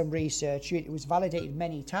did some research, it was validated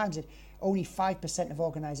many times that only 5% of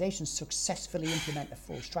organizations successfully implement a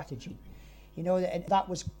full strategy. And that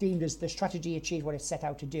was deemed as the strategy achieved what it set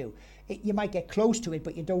out to do. You might get close to it,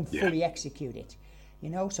 but you don't fully execute it.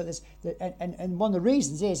 So there's, and one of the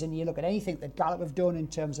reasons is, and you look at anything that Gallup have done in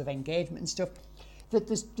terms of engagement and stuff, that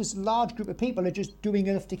this large group of people are just doing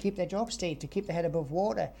enough to keep their job steady, to keep their head above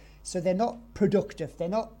water. So they're not productive, they're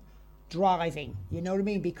not driving, you know what I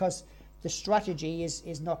mean? Because the strategy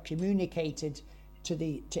is not communicated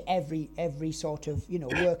to every sort of,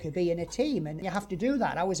 worker bee in a team, and you have to do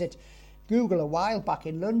that. I was at Google a while back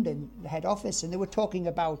in London, the head office, and they were talking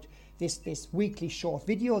about this weekly short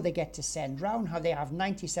video they get to send round, how they have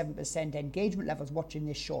 97% engagement levels watching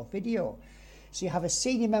this short video. So you have a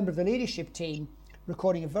senior member of the leadership team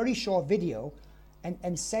recording a very short video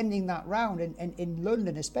and sending that round, and in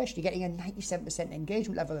London especially, getting a 97%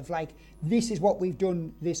 engagement level of like, this is what we've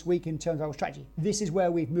done this week in terms of our strategy, this is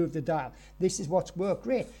where we've moved the dial, this is what's worked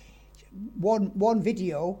great. One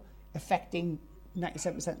video affecting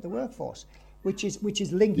 97% of the workforce, which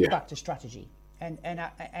is linked back to strategy, and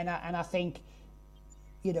I think,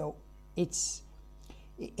 it's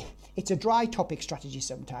a dry topic, strategy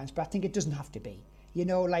sometimes, but I think it doesn't have to be.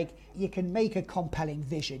 Like, you can make a compelling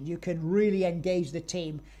vision, you can really engage the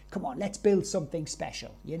team. Come on, let's build something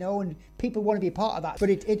special, and people want to be a part of that. But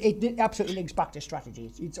it absolutely links back to strategy.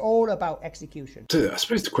 It's all about execution. So I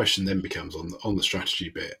suppose the question then becomes on the strategy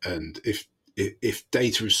bit, and if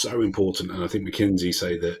data is so important, and I think McKinsey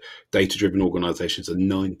say that data-driven organisations are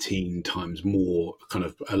 19 times more kind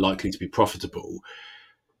of are likely to be profitable,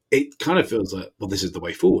 it kind of feels like, well, this is the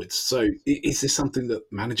way forward. So is this something that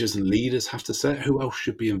managers and leaders have to set? Who else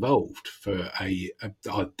should be involved for a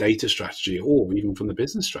data strategy, or even from the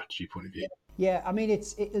business strategy point of view? Yeah, I mean,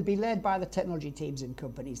 it'll be led by the technology teams in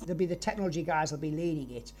companies. There'll be the technology guys will be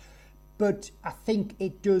leading it. But I think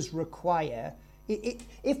it does require,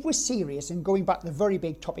 if we're serious, and going back to the very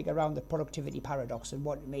big topic around the productivity paradox and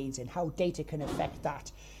what it means and how data can affect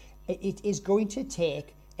that, it is going to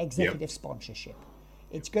take executive sponsorship.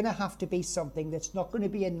 It's going to have to be something that's not going to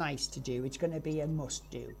be a nice to do, it's going to be a must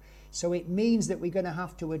do. So it means that we're going to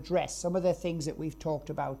have to address some of the things that we've talked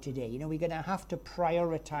about today. We're going to have to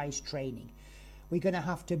prioritize training. We're going to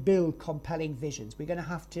have to build compelling visions. We're going to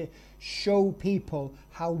have to show people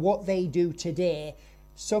how what they do today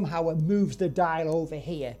somehow moves the dial over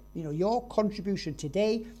here. Your contribution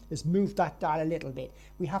today has moved that dial a little bit.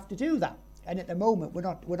 We have to do that. And at the moment, we're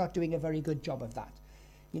not doing a very good job of that.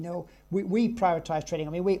 We prioritize training.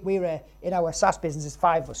 I mean, we're in our SaaS business, it's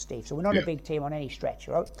 5 of us, Steve, so we're not a big team on any stretch,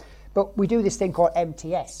 right? But we do this thing called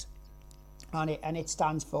MTS, and it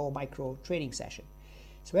stands for micro training session.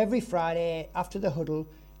 So every Friday after the huddle,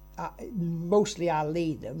 mostly I'll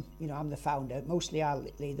lead them. I'm the founder. Mostly I'll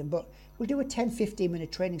lead them, but we'll do a 10-15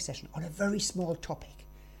 minute training session on a very small topic.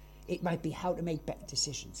 It might be how to make better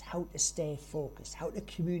decisions, how to stay focused, how to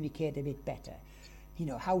communicate a bit better.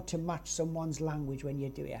 How to match someone's language when you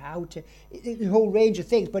do it, the whole range of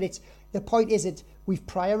things. But the point is that we've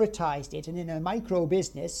prioritized it, and in a micro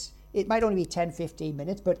business, it might only be 10-15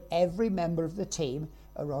 minutes, but every member of the team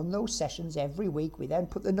are on those sessions every week. We then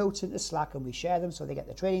put the notes into Slack and we share them so they get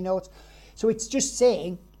the training notes. So it's just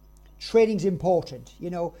saying training's important.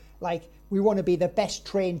 Like, we want to be the best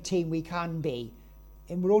trained team we can be,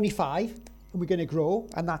 and we're only 5 and we're going to grow,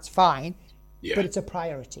 and that's fine, but it's a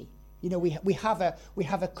priority. We have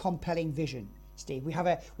a compelling vision, Steve. We have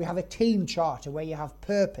a team charter where you have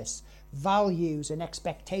purpose, values, and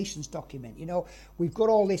expectations document. We've got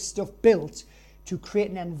all this stuff built to create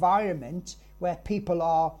an environment where people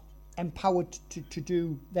are empowered to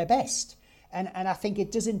do their best. And I think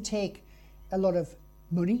it doesn't take a lot of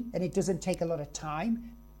money and it doesn't take a lot of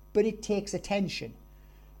time, but it takes attention.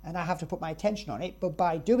 And I have to put my attention on it. But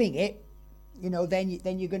by doing it, then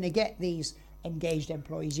you're going to get these engaged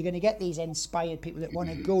employees. You're going to get these inspired people that want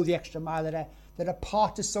to go the extra mile, that are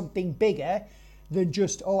part of something bigger than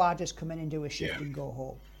just, I just come in and do a shift and go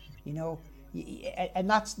home. And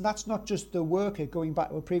that's not just the worker, going back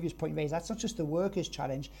to a previous point raised, that's not just the workers'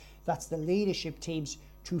 challenge, that's the leadership teams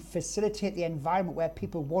to facilitate the environment where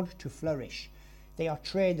people want to flourish. They are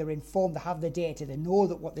trained, they're informed, they have the data, they know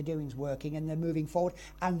that what they're doing is working and they're moving forward.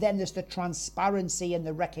 And then there's the transparency and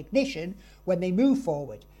the recognition when they move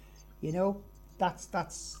forward. That's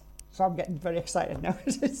so I'm getting very excited now.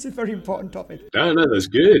 It's a very important topic. No, that's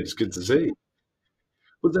good. It's good to see.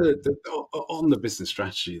 Well, on the business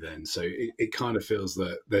strategy then, so it kind of feels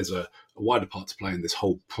that there's a wider part to play in this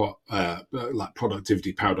whole like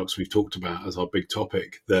productivity paradox we've talked about as our big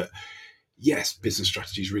topic, that yes, business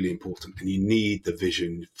strategy is really important and you need the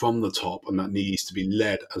vision from the top, and that needs to be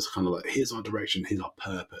led as kind of like, here's our direction, here's our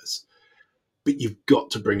purpose. But you've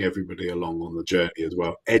got to bring everybody along on the journey as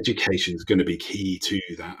well. Education is going to be key to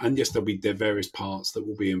that. And yes, there'll be various parts that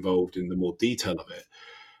will be involved in the more detail of it.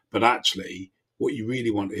 But actually, what you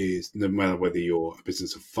really want is, no matter whether you're a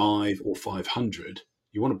business of 5 or 500,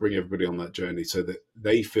 you want to bring everybody on that journey so that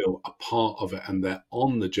they feel a part of it and they're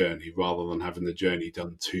on the journey rather than having the journey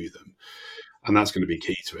done to them. And that's going to be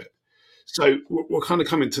key to it. So we're kind of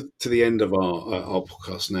coming to the end of our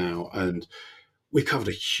podcast now, and we've covered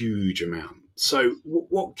a huge amount. So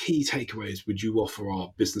what key takeaways would you offer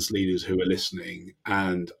our business leaders who are listening,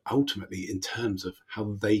 and ultimately in terms of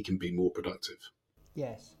how they can be more productive?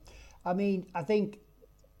 Yes. I mean, I think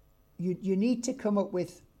you need to come up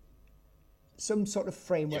with some sort of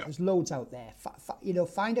framework. Yeah. There's loads out there.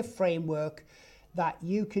 Find a framework that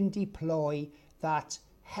you can deploy that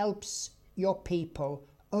helps your people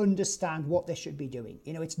understand what they should be doing.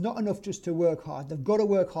 It's not enough just to work hard. They've got to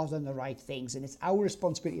work hard on the right things, and it's our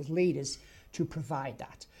responsibility as leaders to provide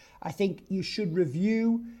that. I think you should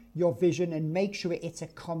review your vision and make sure it's a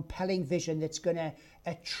compelling vision that's going to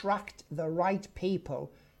attract the right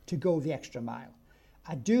people to go the extra mile.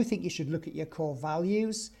 I do think you should look at your core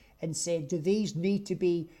values and say, do these need to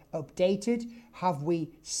be updated? Have we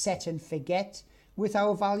set and forget with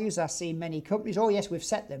our values? I see many companies, oh yes, we've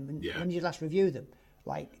set them, and when did you last review them?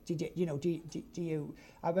 Like, do you?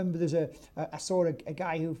 I remember I saw a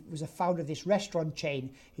guy who was a founder of this restaurant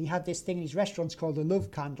chain. He had this thing in his restaurants called the Love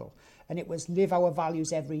Candle, and it was live our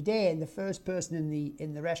values every day. And the first person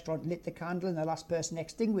in the restaurant lit the candle, and the last person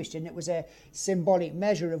extinguished. And it was a symbolic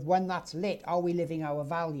measure of, when that's lit, are we living our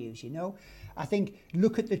values? I think,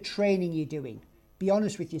 look at the training you're doing. Be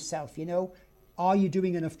honest with yourself. Are you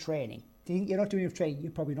doing enough training? Do you think you're not doing enough training?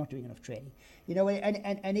 You're probably not doing enough training.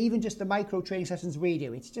 And even just the micro training sessions we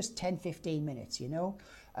do, it's just 10, 15 minutes,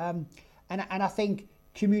 And I think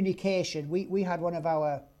communication, we had one of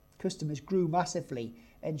our customers grew massively,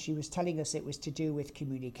 and she was telling us it was to do with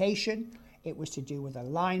communication, it was to do with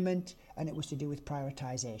alignment, and it was to do with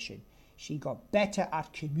prioritization. She got better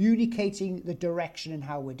at communicating the direction and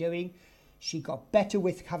how we're doing. She got better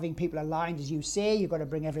with having people aligned, as you say. You've got to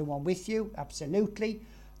bring everyone with you, absolutely.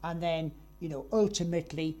 And then,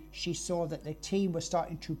 ultimately, she saw that the team was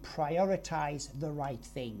starting to prioritize the right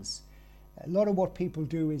things. A lot of what people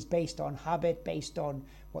do is based on habit, based on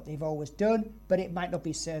what they've always done, but it might not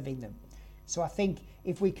be serving them. So I think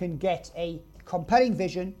if we can get a compelling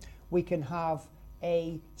vision, we can have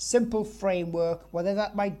a simple framework, whether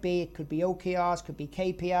that might be, it could be OKRs, could be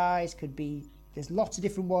KPIs, there's lots of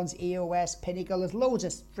different ones, EOS, Pinnacle, there's loads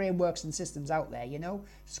of frameworks and systems out there,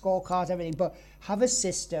 scorecards, everything, but have a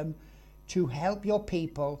system to help your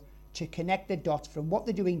people to connect the dots from what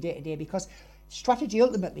they're doing day to day, because strategy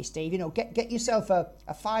ultimately, Steve, get yourself a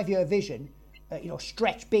 5-year vision,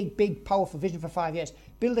 stretch big, powerful vision for 5 years,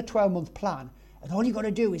 build a 12-month plan, and all you got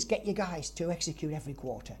to do is get your guys to execute every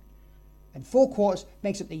quarter. And 4 quarters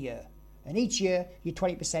makes up the year. And each year, you're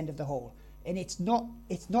 20% of the whole. And it's not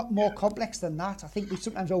more complex than that. I think we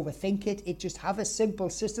sometimes overthink it. It just have a simple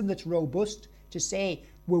system that's robust to say,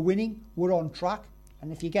 we're winning, we're on track.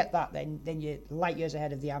 And if you get that, then you're light years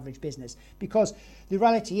ahead of the average business. Because the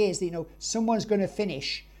reality is that, someone's going to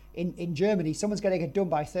finish in Germany, someone's going to get done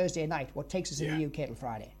by Thursday night what takes us in the UK till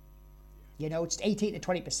Friday. It's 18 to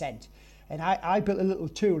 20%. And I built a little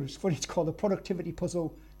tool, it's funny, it's called the Productivity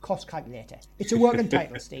Puzzle Cost Calculator. It's a working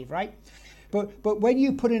title, Steve, right? But when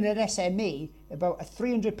you put in an SME, about a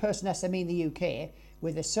 300-person SME in the UK,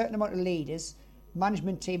 with a certain amount of leaders,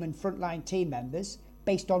 management team and frontline team members,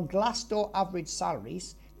 based on Glassdoor average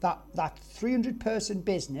salaries, that 300-person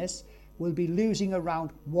business will be losing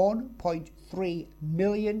around £1.3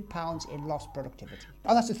 million in lost productivity.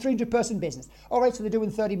 And that's a 300-person business. All right, so they're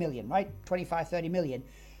doing 30 million, right? 25, 30 million.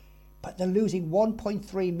 But they're losing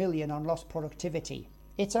 1.3 million on lost productivity.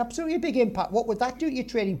 It's absolutely a big impact. What would that do to your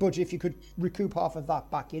trading budget if you could recoup half of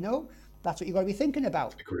that back, you know? That's what you've got to be thinking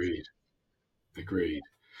about. Agreed.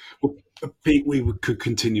 Well, Pete, we could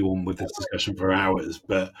continue on with this discussion for hours,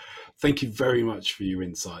 but thank you very much for your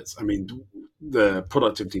insights. I mean, the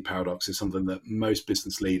productivity paradox is something that most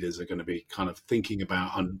business leaders are going to be kind of thinking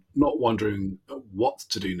about and not wondering what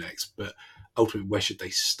to do next, but ultimately, where should they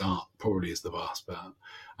start? Probably is the vast part.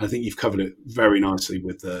 I think you've covered it very nicely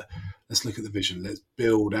with let's look at the vision. Let's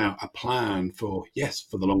build out a plan for the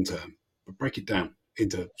long term, but break it down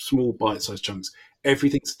into small bite-sized chunks.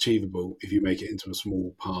 Everything's achievable if you make it into a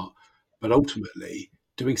small part, but ultimately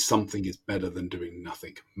doing something is better than doing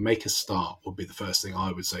nothing. Make a start would be the first thing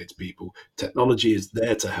I would say to people. Technology is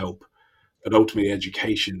there to help, but ultimately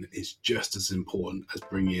education is just as important as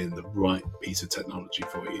bringing in the right piece of technology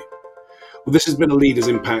for you. Well, this has been a Leaders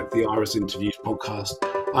Impact, the Iris Interviews podcast.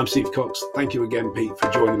 I'm Steve Cox. Thank you again, Pete, for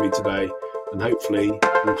joining me today, and hopefully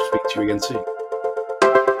we'll speak to you again soon.